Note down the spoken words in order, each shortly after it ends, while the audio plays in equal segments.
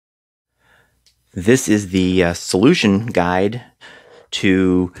This is the solution guide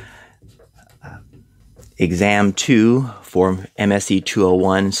to Exam 2 for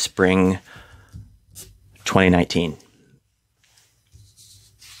MSE201 Spring 2019.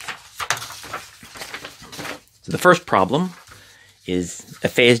 So the first problem is a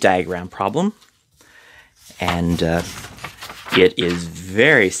phase diagram problem, and it is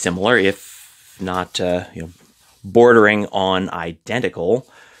very similar, if not bordering on identical,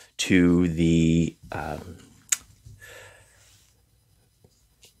 to the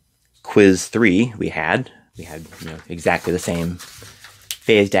quiz 3 we had. We had exactly the same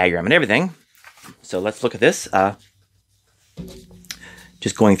phase diagram and everything. So let's look at this.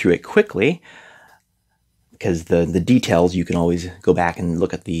 Just going through it quickly, because the details you can always go back and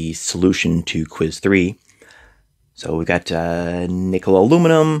look at the solution to quiz 3. So we've got nickel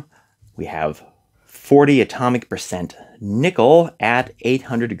aluminum. We have 40 atomic percent nickel at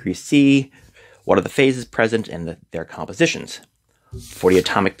 800 degrees C. What are the phases present and their compositions? 40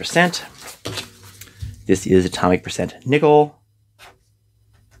 atomic percent. This is atomic percent nickel.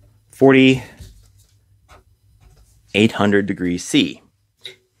 40, 800 degrees C.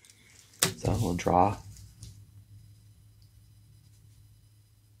 So we'll draw a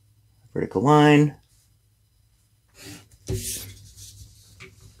vertical line.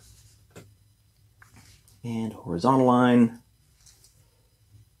 And horizontal line.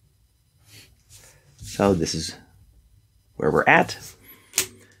 So this is where we're at.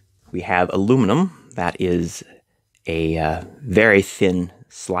 We have aluminum. That is a very thin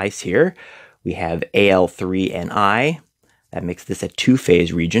slice here. We have Al3Ni. That makes this a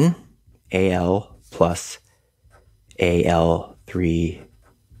two-phase region. Al plus Al3Ni.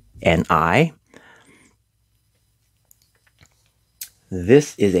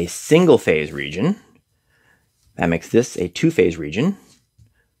 This is a single-phase region. That makes this a two-phase region.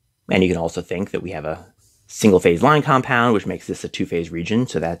 And you can also think that we have a single-phase line compound, which makes this a two-phase region.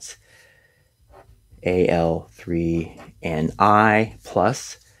 So that's Al3Ni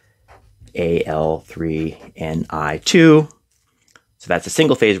plus Al3Ni2. So that's a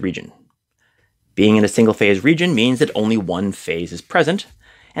single-phase region. Being in a single-phase region means that only one phase is present,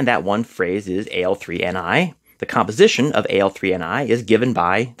 and that one phase is Al3Ni. The composition of Al3Ni is given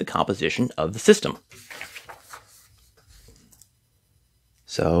by the composition of the system.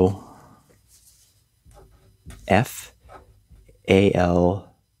 So F Ni2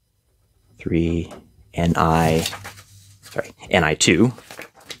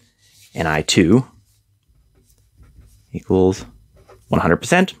 equals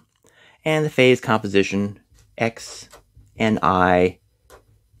 100%, and the phase composition X Ni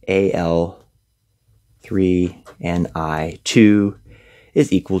Al3Ni2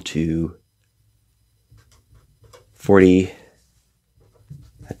 is equal to 40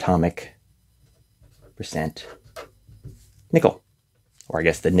 atomic percent nickel. Or I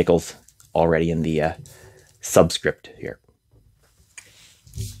guess the nickel's already in the subscript here.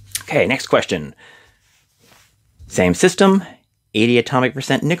 Okay, next question. Same system, 80 atomic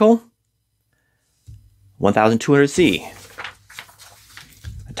percent nickel, 1200 C.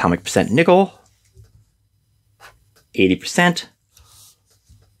 Atomic percent nickel, 80%,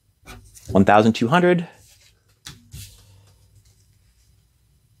 1200.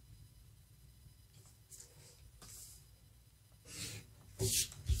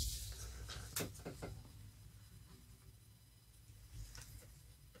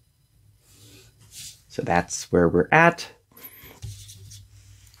 So that's where we're at.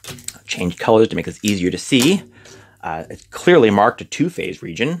 I'll change colors to make this easier to see. It's clearly marked a two-phase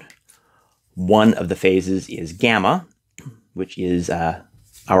region. One of the phases is gamma, which is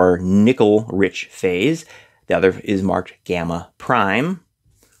our nickel-rich phase. The other is marked gamma prime,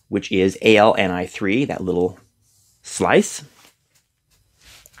 which is AlNi3, that little slice.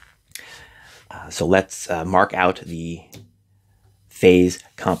 So let's mark out the phase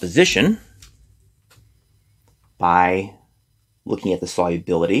composition by looking at the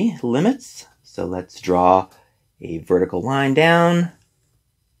solubility limits. So let's draw a vertical line down.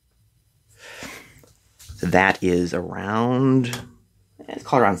 So that is around, let's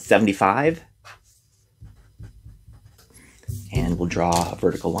call it around 75. And we'll draw a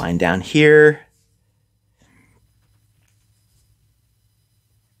vertical line down here.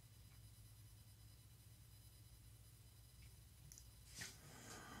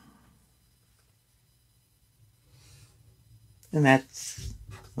 And that's,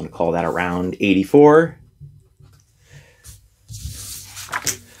 I'm going to call that around 84.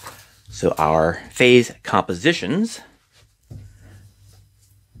 So our phase compositions,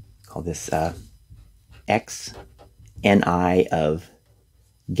 call this X Ni of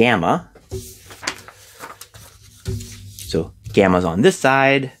gamma Gamma's on this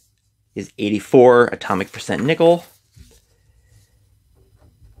side is 84 atomic percent nickel.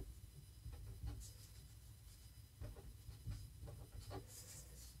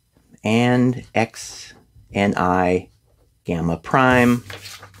 And XNI gamma prime,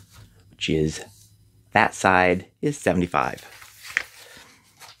 which is that side, is 75.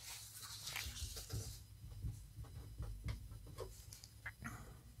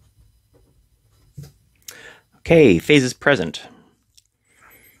 Okay, phases present.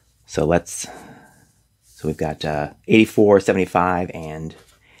 So we've got 84, 75, and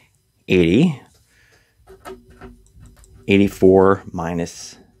 80. 84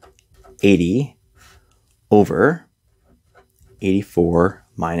 minus 80 over 84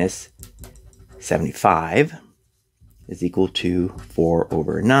 minus 75 is equal to 4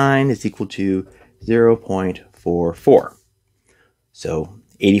 over 9 is equal to 0.44. So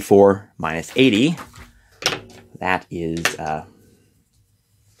 84 minus 80, that is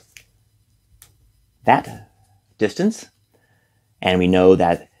that distance. And we know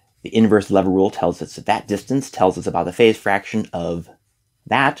that the inverse lever rule tells us that distance tells us about the phase fraction of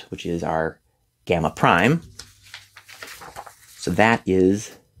that, which is our gamma prime. So that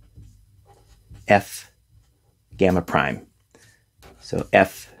is F gamma prime. So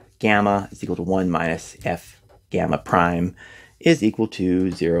F gamma is equal to 1 minus F gamma prime is equal to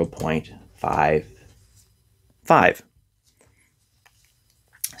 0.55.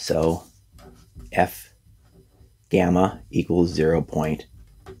 So F gamma equals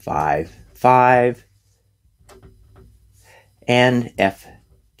 0.55, and F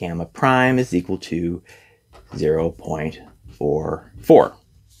gamma prime is equal to 0.44.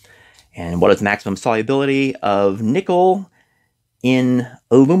 And what is maximum solubility of nickel in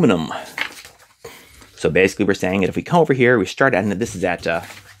aluminum? So basically we're saying that if we come over here, we start at, and this is at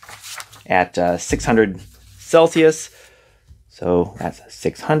 600 Celsius. So that's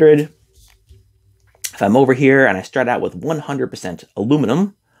 600. If I'm over here and I start out with 100%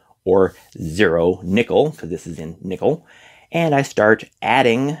 aluminum, or 0 nickel, because this is in nickel, and I start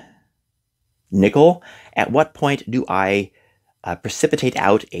adding nickel, at what point do I precipitate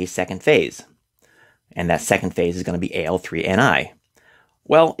out a second phase? And that second phase is going to be Al3Ni.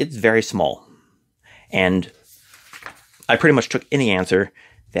 Well, it's very small. And I pretty much took any answer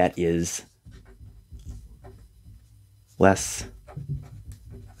that is less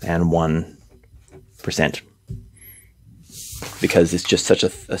than 1%, because it's just such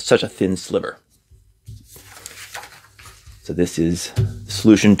a thin sliver. So this is the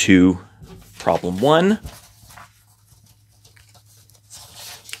solution to problem 1.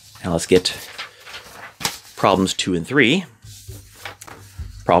 Now let's get problems 2 and 3.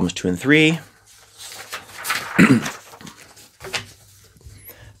 Problems 2 and 3.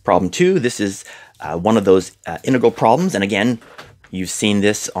 Problem 2, this is one of those integral problems. And again, you've seen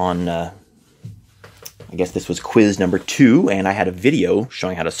this on, I guess this was quiz number 2, and I had a video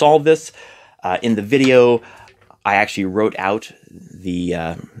showing how to solve this. In the video, I actually wrote out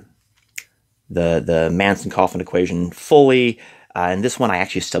the Manson-Kaufman equation fully. And this one I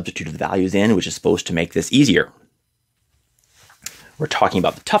actually substituted the values in, which is supposed to make this easier. We're talking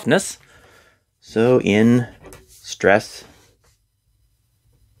about the toughness. So in stress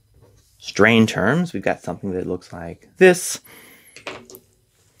strain terms, we've got something that looks like this.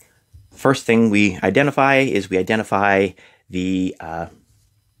 First thing we identify is we identify the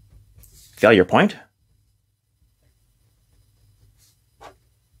failure point.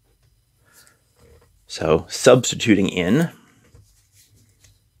 So substituting in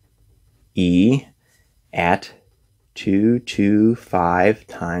E at 225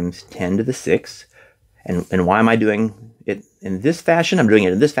 times 10 to the 6. And why am I doing it in this fashion? I'm doing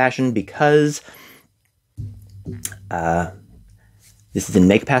it in this fashion because this is in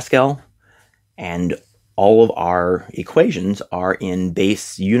megapascal, and all of our equations are in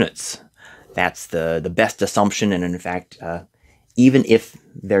base units. That's the best assumption, and in fact, even if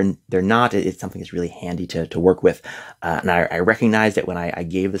they're not, it's something that's really handy to work with. And I recognize that when I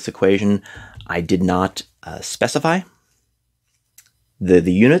gave this equation, I did not specify the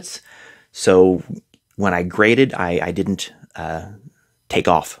units. So when I graded, I didn't take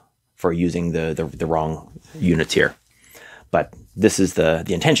off for using the wrong units here. But this is the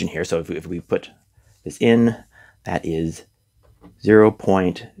intention here. So if we put this in, that is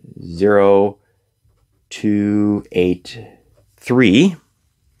 0.0283.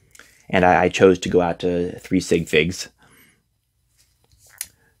 And I chose to go out to 3 sig figs.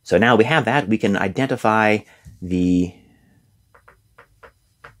 So now we have that. We can identify the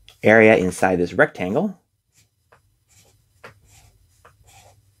area inside this rectangle.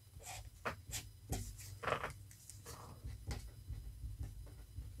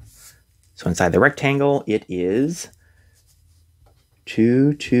 So inside the rectangle, it is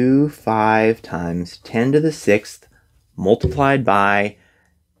 225 times 10 to the 6th multiplied by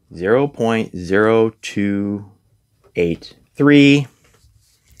 0.0283,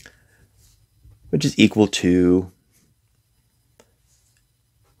 which is equal to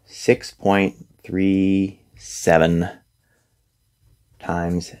 6.37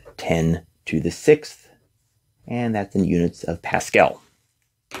 times 10 to the 6th, and that's in units of Pascal.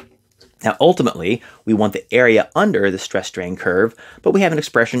 Now, ultimately, we want the area under the stress-strain curve, but we have an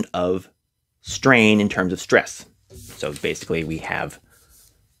expression of strain in terms of stress. So basically, we have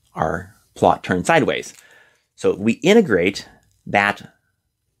our plot turned sideways. So we integrate that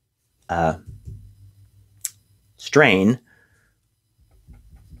strain.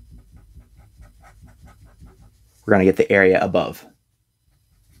 We're going to get the area above.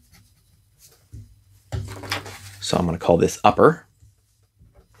 So I'm going to call this upper.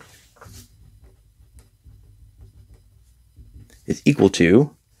 Is equal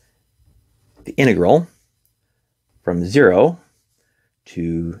to the integral from 0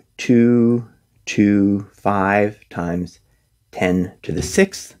 to 225 times 10 to the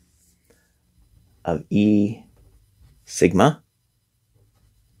 6th of E sigma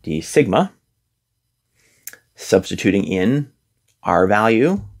d sigma, substituting in our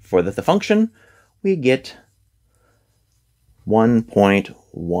value for the function, we get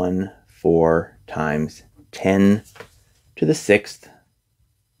 1.14 times 10 to the 6th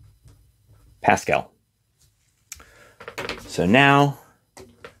Pascal. So now,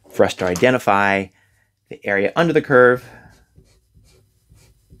 for us to identify the area under the curve,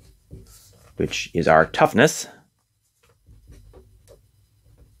 which is our toughness,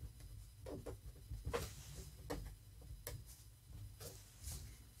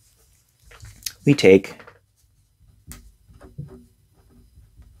 we take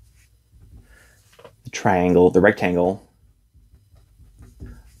the triangle, the rectangle,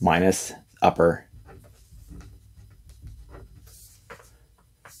 minus upper,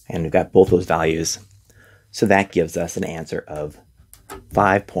 and we've got both those values. So that gives us an answer of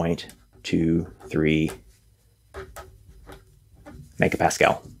 5.23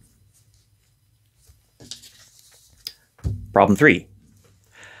 megapascal. Problem 3.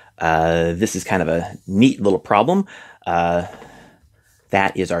 This is kind of a neat little problem.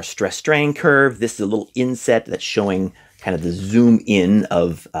 That is our stress-strain curve. This is a little inset that's showing kind of the zoom in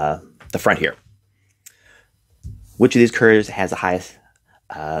of the front here. Which of these curves has the highest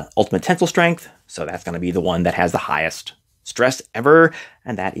ultimate tensile strength? So that's going to be the one that has the highest stress ever,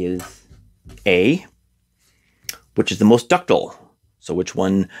 and that is A. Which is the most ductile? So which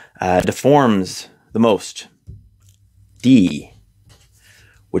one deforms the most? D.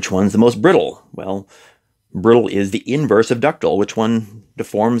 Which one's the most brittle? Well, brittle is the inverse of ductile. Which one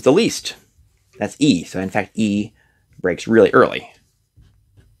deforms the least? That's E. So in fact, E breaks really early.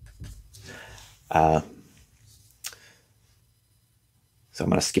 So I'm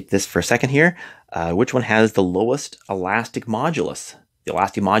going to skip this for a second here. Which one has the lowest elastic modulus? The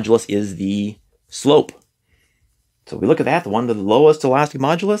elastic modulus is the slope. So we look at that. The one with the lowest elastic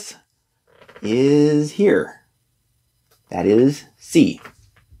modulus is here. That is C.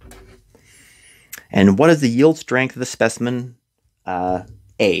 And what is the yield strength of the specimen?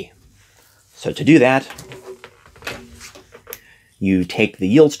 A. So to do that, you take the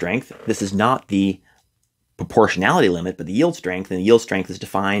yield strength. This is not the proportionality limit, but the yield strength, and the yield strength is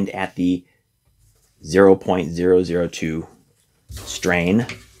defined at the 0.002 strain.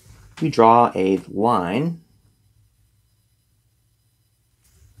 We draw a line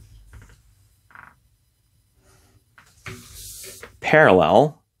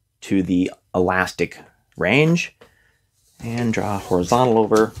parallel to the elastic range and draw horizontal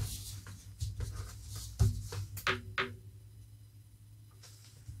over.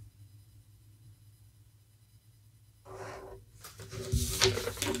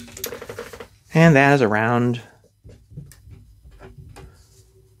 And that is around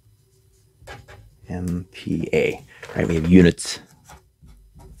MPa. Right, we have units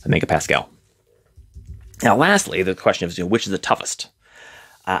of megapascal. Now, lastly, the question is, which is the toughest?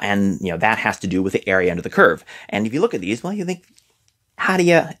 And that has to do with the area under the curve. And if you look at these, well, you think, how do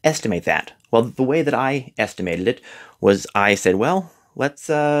you estimate that? Well, the way that I estimated it was I said, well, let's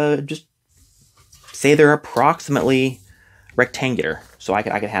just say they're approximately rectangular. So I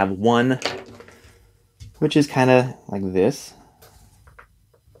could have one which is kind of like this.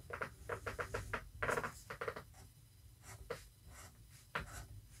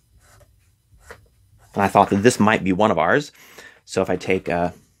 And I thought that this might be one of ours. So if I take,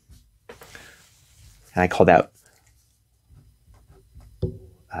 and I call that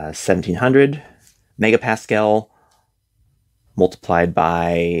 1700 megapascal multiplied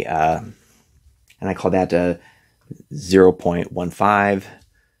by, and I call that 0.15,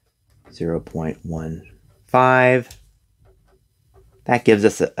 0.15. That gives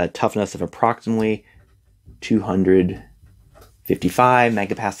us a toughness of approximately 255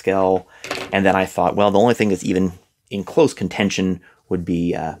 megapascal. And then I thought, well, the only thing that's even in close contention would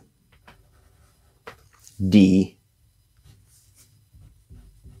be D.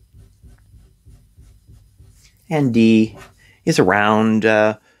 And D is around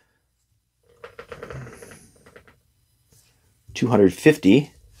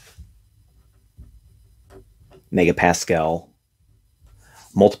 250 megapascal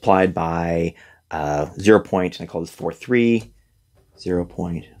multiplied by 0. And I call this 43,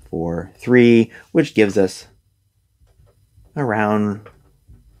 0.43, which gives us around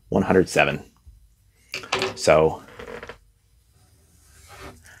 107. So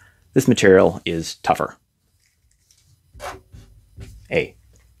this material is tougher. A.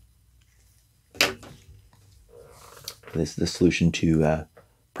 This is the solution to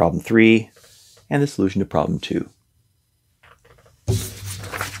problem 3 and the solution to problem 2.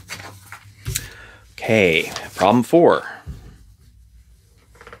 Okay, problem 4.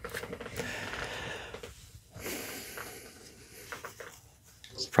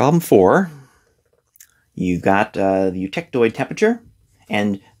 Problem 4, you've got the eutectoid temperature,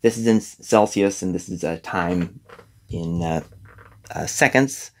 and this is in Celsius, and this is time in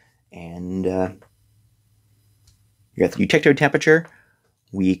seconds, and you got the eutectoid temperature.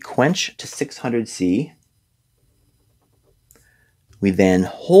 We quench to 600 C. We then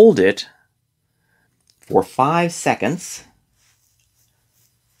hold it for 5 seconds.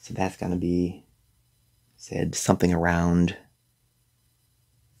 So that's going to be said something around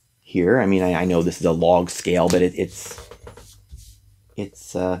here. I mean, I know this is a log scale, but it's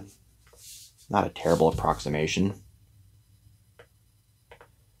not a terrible approximation.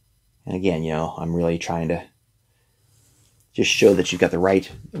 And again, you know, I'm really trying to just show that you've got the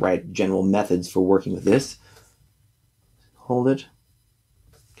right general methods for working with this. Hold it.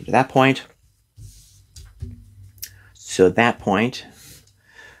 Get to that point. So at that point,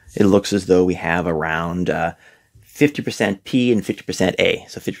 it looks as though we have around 50% P and 50% A.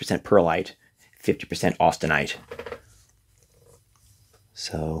 So 50% pearlite, 50% austenite.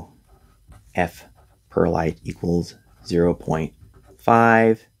 So F pearlite equals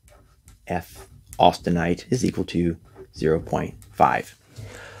 0.5. F austenite is equal to 0.5.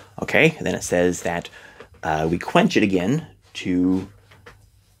 Okay, and then it says that we quench it again to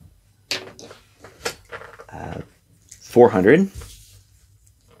 400.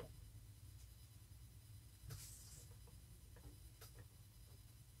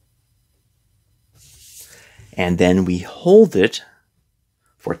 And then we hold it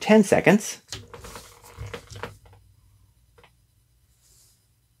for 10 seconds.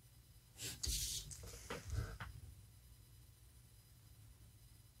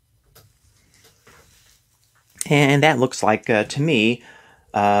 And that looks like, to me,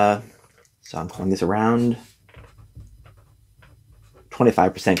 so I'm calling this around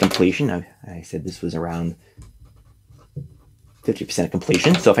 25% completion. I said this was around 50%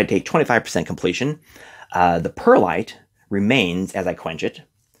 completion. So if I take 25% completion, the pearlite remains as I quench it.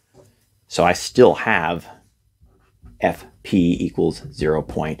 So I still have Fp equals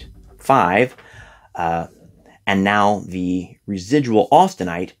 0.5. And now the residual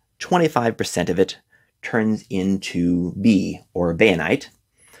austenite, 25% of it turns into B, or bayanite.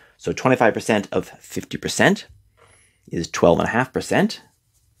 So 25% of 50% is 12.5%.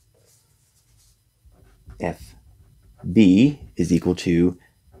 Fb is equal to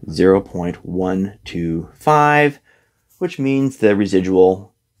 0.125, which means the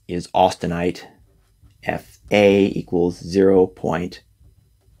residual is austenite. Fa equals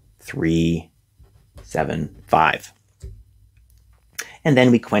 0.375. And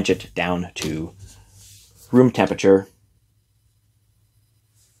then we quench it down to room temperature.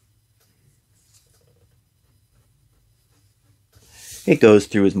 It goes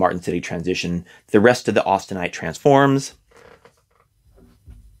through its Martin-City transition. The rest of the austenite transforms,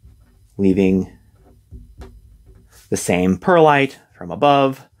 leaving the same pearlite from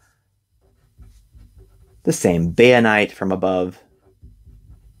above, the same bayanite from above,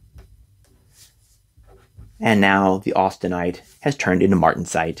 and now the austenite has turned into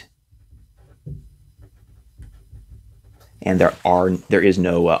martensite. And there is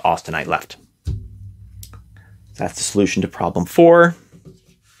no austenite left. So that's the solution to problem 4.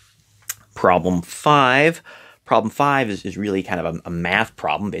 Problem 5. Problem 5 is really kind of a math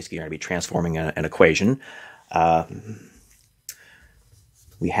problem. Basically, you're going to be transforming an equation.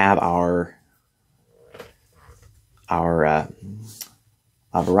 we have our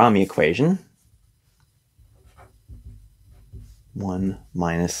Averami equation, 1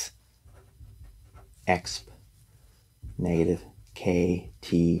 minus exp negative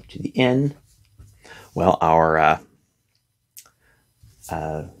kt to the n. Well, our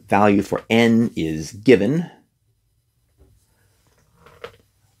value for n is given,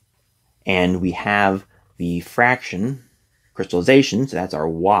 and we have the fraction crystallization, so that's our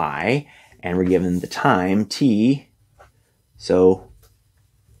y, and we're given the time t, so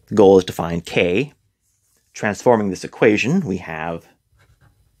the goal is to find k. Transforming this equation, we have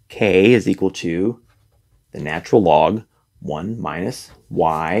k is equal to the natural log 1 minus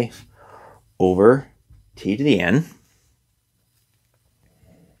y over t to the n.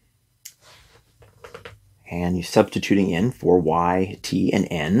 And you're substituting in for y, t, and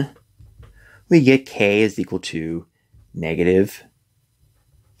n. We get k is equal to negative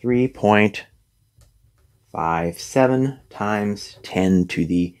 3.57 times 10 to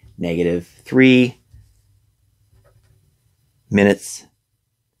the negative 3 minutes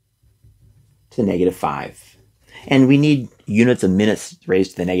to the negative 5. And we need units of minutes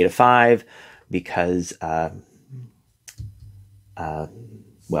raised to the negative 5 because,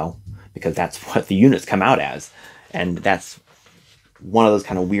 because that's what the units come out as. And that's one of those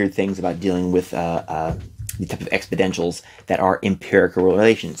kind of weird things about dealing with the type of exponentials that are empirical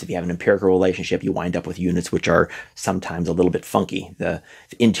relations. If you have an empirical relationship, you wind up with units which are sometimes a little bit funky. The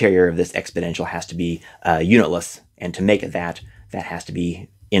interior of this exponential has to be unitless, and to make it that has to be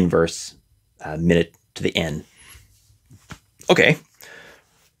inverse minute to the n. Okay.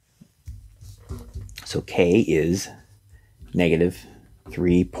 So k is negative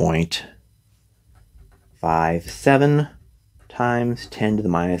 3.57 times 10 to the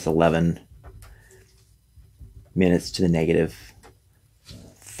minus 11 minutes to the negative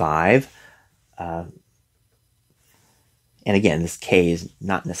 5. And again, this k is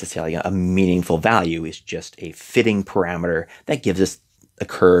not necessarily a meaningful value. It's just a fitting parameter that gives us a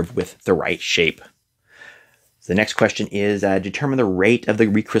curve with the right shape. So the next question is determine the rate of the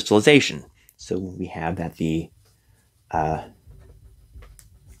recrystallization. So we have that the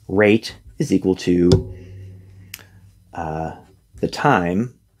rate is equal to the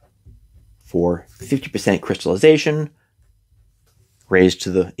time for 50% crystallization raised to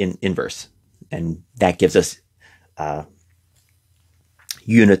the inverse. And that gives us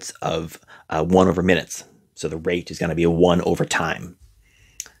units of 1 over minutes. So the rate is going to be a 1 over time.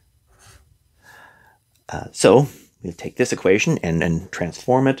 So we'll take this equation and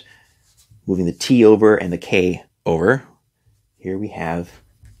transform it, moving the t over and the k over. Here we have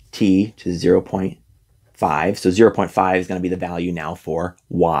t to 0.5. So 0.5 is going to be the value now for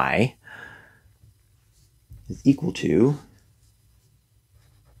y, is equal to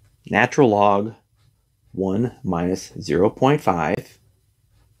natural log 1 minus 0.5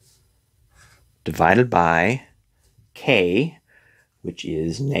 divided by k, which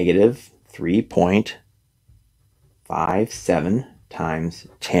is negative 3.57 times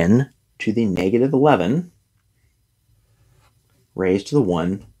 10 to the negative 11 raised to the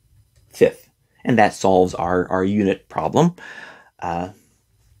 1/5. And that solves our unit problem. And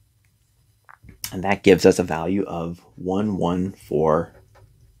that gives us a value of 114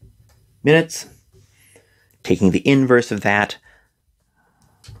 minutes. Taking the inverse of that,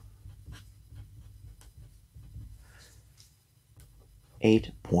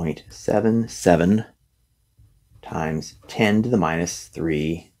 (8.77 times 10 to the minus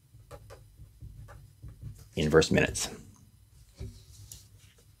 3 inverse minutes.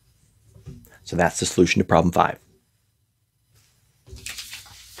 So that's the solution to problem 5.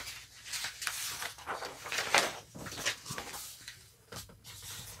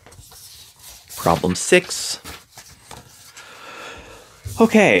 Problem 6.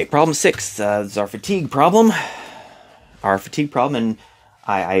 Okay, problem 6. This is our fatigue problem. And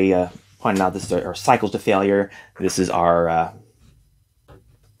I pointed out this is our cycles to failure. This is our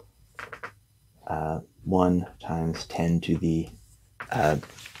 1 times 10 to the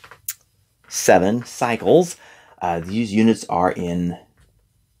 7 cycles. These units are in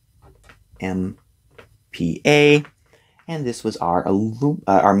MPa, and this was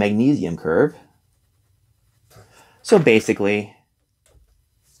our magnesium curve. So basically,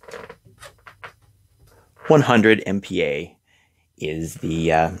 100 MPa is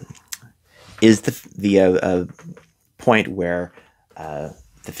the point where the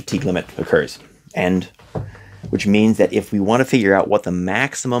fatigue limit occurs, and which means that if we want to figure out what the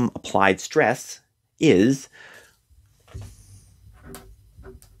maximum applied stress is,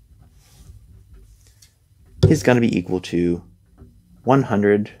 going to be equal to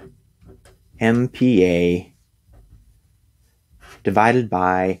 100 MPa divided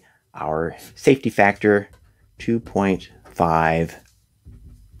by our safety factor, 2.5,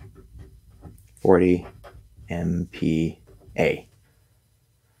 40 MPa.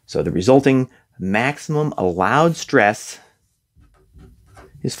 So the resulting maximum allowed stress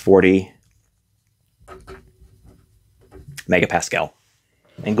is 40 megapascal.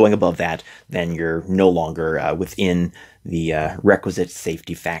 And going above that, then you're no longer within the requisite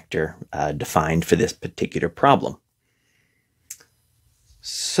safety factor defined for this particular problem.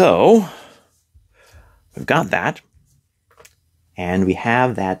 So we've got that, and we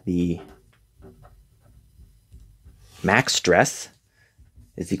have that the max stress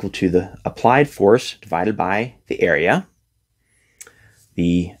is equal to the applied force divided by the area.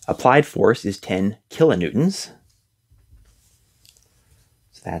 The applied force is 10 kilonewtons.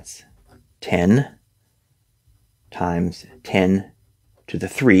 So that's 10 times 10 to the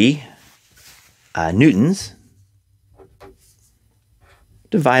 3 newtons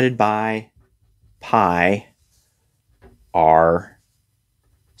divided by pi r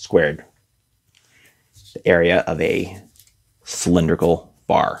squared, the area of a cylindrical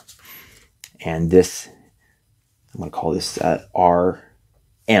bar. And this, I'm going to call this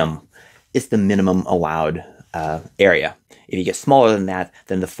RM. It's the minimum allowed area. If you get smaller than that,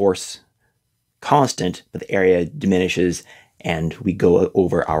 then the force constant, but the area diminishes and we go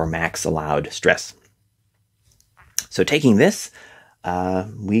over our max allowed stress. So taking this,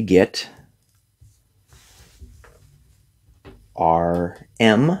 we get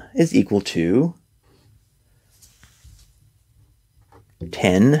RM is equal to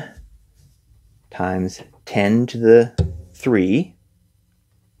 10 times 10 to the 3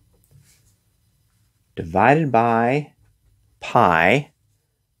 divided by pi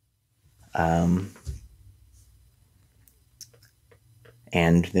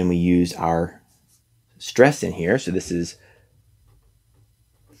and then we use our stress in here. So this is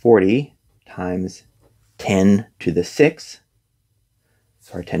 40 times 10 to the 6.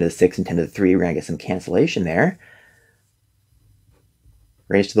 Sorry, 10 to the 6 and 10 to the 3. We're going to get some cancellation there.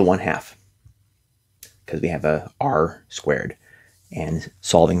 Raised to the 1/2. Because we have a r squared. And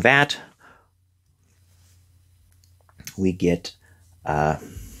solving that, we get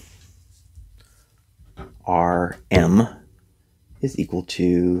RM is equal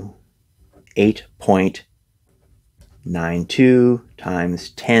to 8.92 times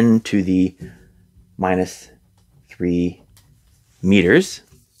 10 to the minus 3 meters.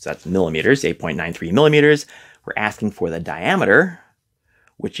 So that's millimeters, 8.93 millimeters. We're asking for the diameter,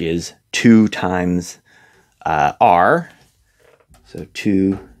 which is 2 times r. So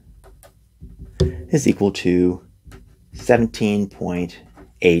 2 is equal to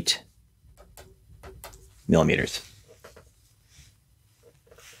 17.8 millimeters.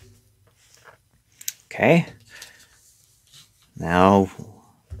 Okay. Now,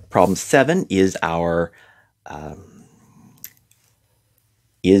 problem 7 is our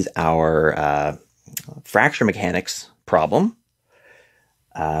fracture mechanics problem,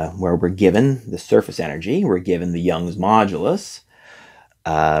 where we're given the surface energy, we're given the Young's modulus,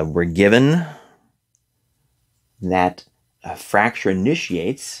 we're given that fracture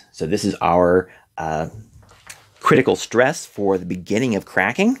initiates. So this is our critical stress for the beginning of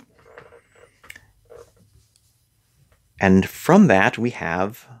cracking. And from that, we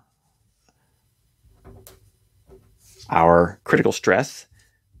have our critical stress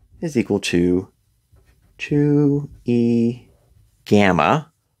is equal to 2e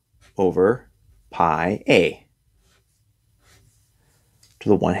gamma over pi a to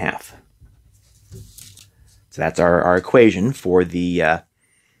the 1/2. So that's our equation for the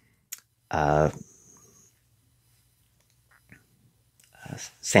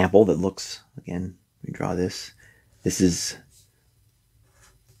sample that looks, again, let me draw this. This is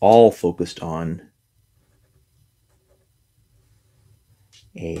all focused on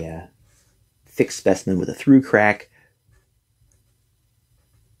a thick specimen with a through crack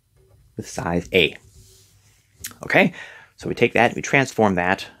with size A. Okay, so we take that and we transform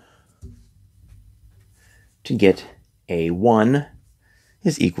that to get A1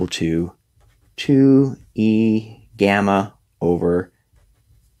 is equal to 2e gamma over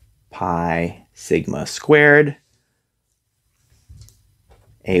pi sigma squared.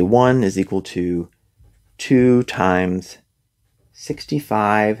 A1 is equal to 2 times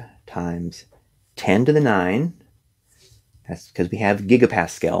 65 times 10 to the 9. That's because we have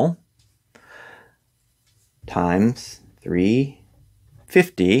gigapascal. Times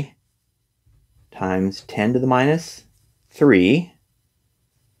 350 times 10 to the minus 3,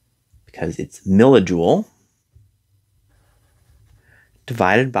 because it's millijoule,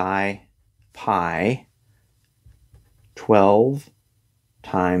 divided by pi 12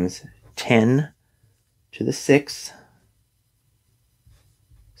 times 10 to the 6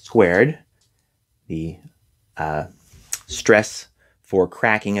 squared. The stress for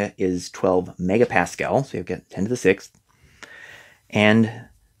cracking it is 12 megapascal, so you've got 10 to the 6th. And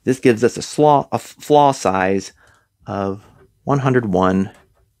this gives us a flaw size of 101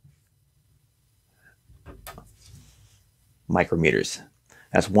 micrometers.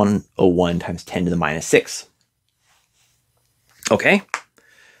 That's 101 times 10 to the minus 6. Okay,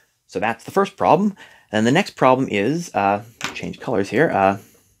 so that's the first problem. And the next problem is, change colors here,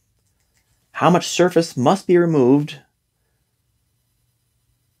 how much surface must be removed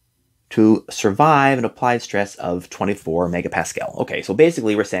to survive an applied stress of 24 megapascal. Okay, so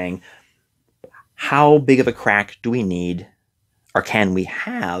basically we're saying, how big of a crack do we need, or can we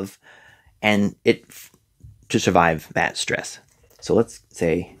have, and to survive that stress? So let's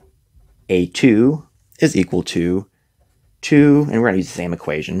say A2 is equal to 2, and we're going to use the same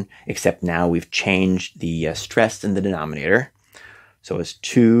equation, except now we've changed the stress in the denominator. So it's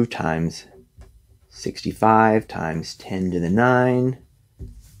 2 times 65 times 10 to the 9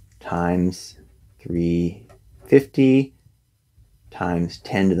 times 350 times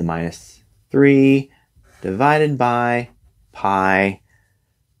 10 to the minus 3 divided by pi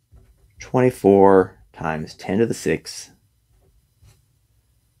 24 times 10 to the 6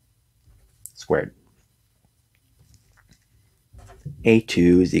 squared.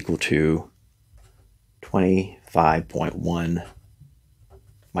 A2 is equal to 25.1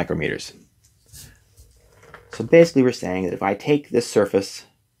 micrometers. So basically we're saying that if I take this surface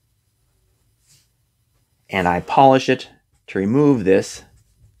and I polish it to remove this,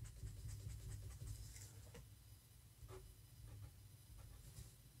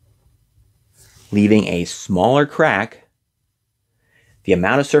 leaving a smaller crack, the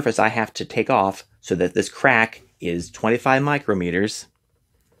amount of surface I have to take off so that this crack is 25 micrometers,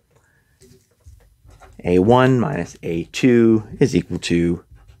 A1 minus A2 is equal to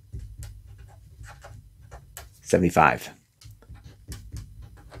 75.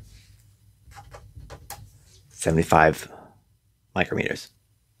 75 micrometers.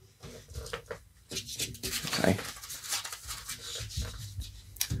 Okay.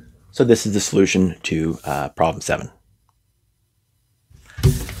 So this is the solution to problem 7.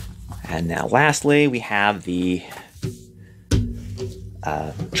 And now lastly, we have the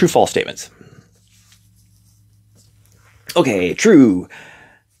true-false statements. Okay, true.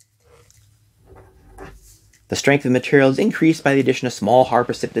 The strength of the material is increased by the addition of small hard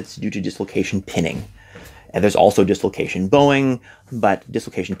precipitates due to dislocation pinning. And there's also dislocation bowing, but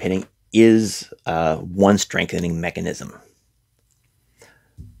dislocation pinning is one strengthening mechanism.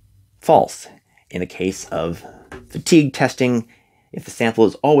 False. In the case of fatigue testing, if the sample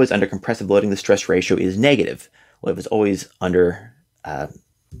is always under compressive loading, the stress ratio is negative. Well, if it's always under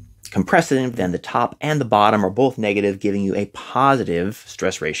compressive, then the top and the bottom are both negative, giving you a positive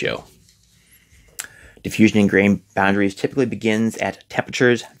stress ratio. Diffusion in grain boundaries typically begins at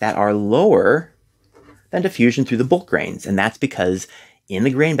temperatures that are lower than diffusion through the bulk grains, and that's because in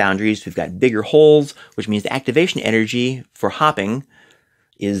the grain boundaries we've got bigger holes, which means the activation energy for hopping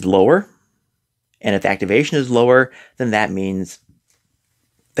is lower, and if the activation is lower, then that means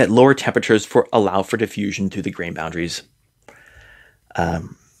that lower temperatures allow for diffusion through the grain boundaries.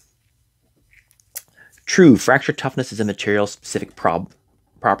 True, fracture toughness is a material-specific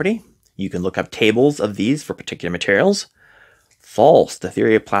property. You can look up tables of these for particular materials. False, the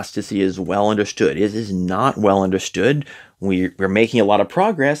theory of plasticity is well understood. It is not well understood. We're making a lot of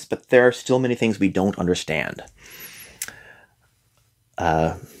progress, but there are still many things we don't understand.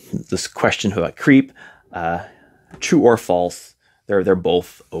 This question about creep, true or false, they're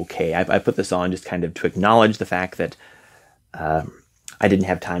both okay. I put this on just kind of to acknowledge the fact that I didn't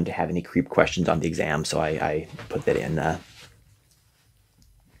have time to have any creep questions on the exam, so I put that in.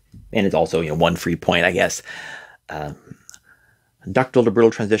 And it's also, one free point, I guess. Ductile to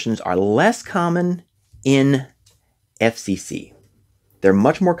brittle transitions are less common in FCC. They're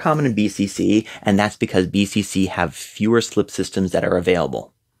much more common in BCC, and that's because BCC have fewer slip systems that are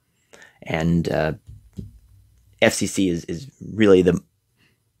available. And FCC is really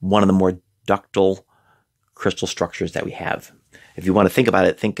one of the more ductile crystal structures that we have. If you want to think about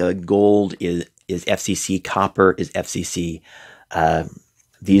it, think gold is FCC, copper is FCC.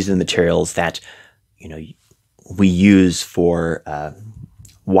 These are the materials that we use for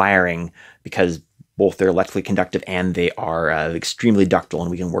wiring because both they're electrically conductive and they are extremely ductile,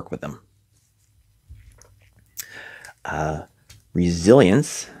 and we can work with them.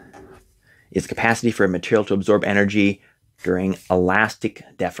 Resilience is capacity for a material to absorb energy during elastic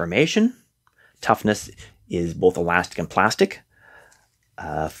deformation. Toughness is both elastic and plastic.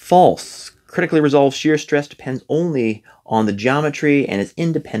 False. Critically resolved shear stress depends only on the geometry and is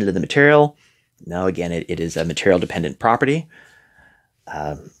independent of the material. No, again, it is a material-dependent property.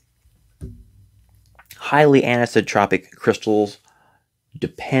 Highly anisotropic crystals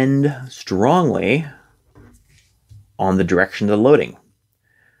depend strongly on the direction of the loading.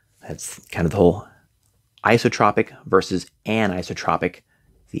 That's kind of the whole isotropic versus anisotropic.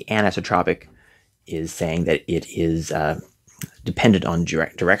 The anisotropic is saying that it is dependent on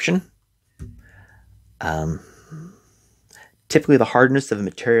direction. Typically, the hardness of a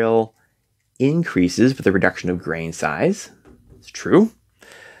material increases with the reduction of grain size. It's true.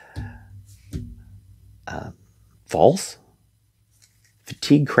 False.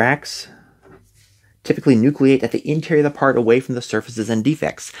 Fatigue cracks typically nucleate at the interior of the part away from the surfaces and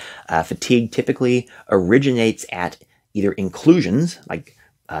defects. Fatigue typically originates at either inclusions, like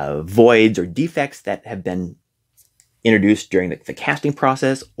voids or defects that have been introduced during the casting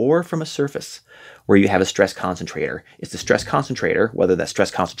process, or from a surface where you have a stress concentrator. It's the stress concentrator, whether that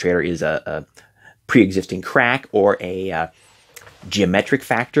stress concentrator is a pre-existing crack or a geometric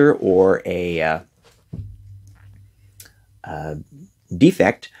factor or a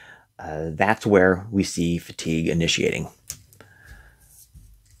defect, that's where we see fatigue initiating.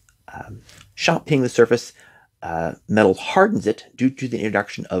 Shot peening the surface metal hardens it due to the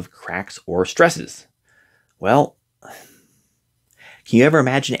introduction of cracks or stresses. Well, can you ever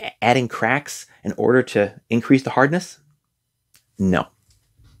imagine adding cracks in order to increase the hardness? No.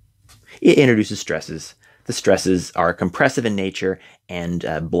 It introduces stresses. The stresses are compressive in nature and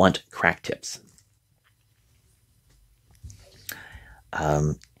blunt crack tips.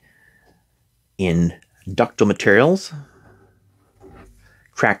 In ductile materials,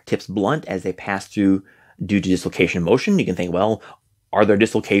 crack tips blunt as they pass through due to dislocation motion. You can think, well, are there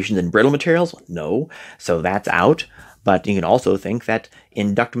dislocations in brittle materials? No, so that's out. But you can also think that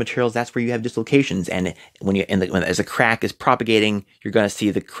in ductile materials, that's where you have dislocations. And as a crack is propagating, you're going to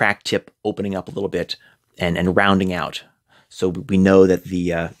see the crack tip opening up a little bit and rounding out. So we know that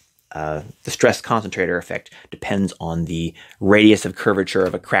the stress concentrator effect depends on the radius of curvature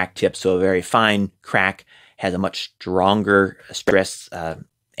of a crack tip. So a very fine crack has a much stronger stress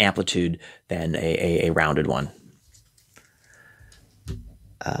amplitude than a rounded one.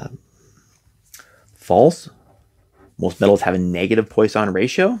 False. Most metals have a negative Poisson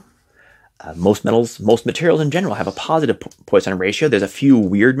ratio. Most materials in general have a positive Poisson ratio. There's a few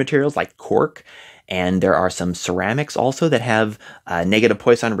weird materials like cork, and there are some ceramics also that have negative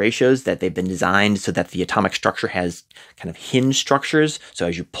Poisson ratios that they've been designed so that the atomic structure has kind of hinge structures. So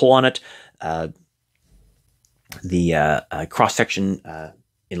as you pull on it, the cross-section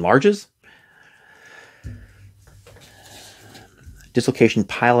enlarges. Dislocation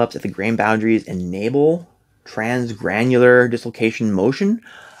pileups at the grain boundaries enable transgranular dislocation motion.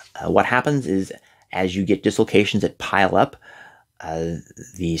 What happens is as you get dislocations that pile up,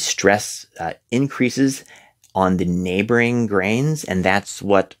 the stress increases on the neighboring grains, and that's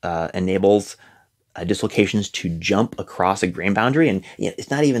what enables dislocations to jump across a grain boundary. And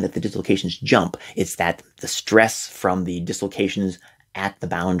it's not even that the dislocations jump, it's that the stress from the dislocations at the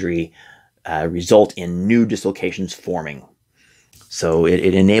boundary result in new dislocations forming. So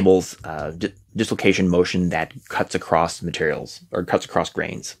it enables dislocation motion that cuts across materials or cuts across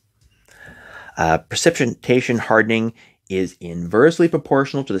grains. Precipitation hardening is inversely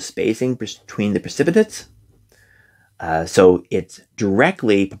proportional to the spacing between the precipitates. So it's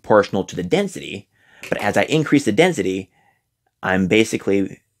directly proportional to the density, but as I increase the density, I'm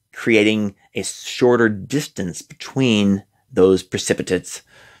basically creating a shorter distance between those precipitates.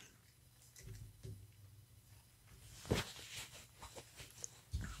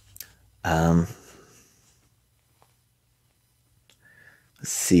 Let's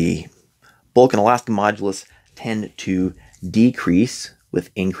see. Bulk and elastic modulus tend to decrease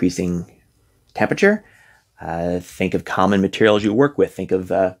with increasing temperature. Think of common materials you work with. Think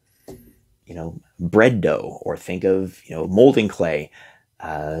of, bread dough, or think of, molding clay.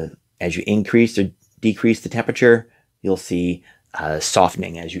 As you increase or decrease the temperature, you'll see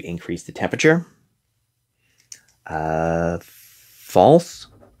softening as you increase the temperature. False.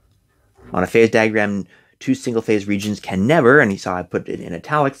 On a phase diagram, two single-phase regions can never, and you saw I put it in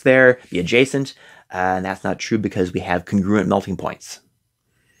italics there, be adjacent, and that's not true because we have congruent melting points.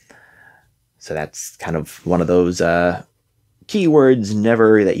 So that's kind of one of those keywords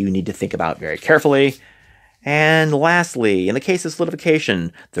never that you need to think about very carefully. And lastly, in the case of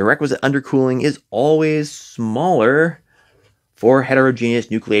solidification, the requisite undercooling is always smaller for heterogeneous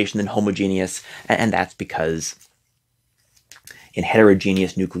nucleation than homogeneous, and that's because in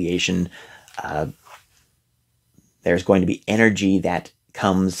heterogeneous nucleation, there's going to be energy that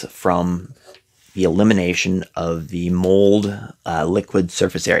comes from the elimination of the mold liquid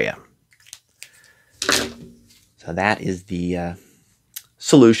surface area. So that is the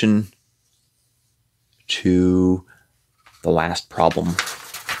solution to the last problem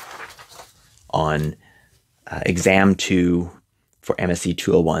on Exam 2 for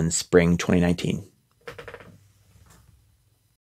MSE201 Spring 2019.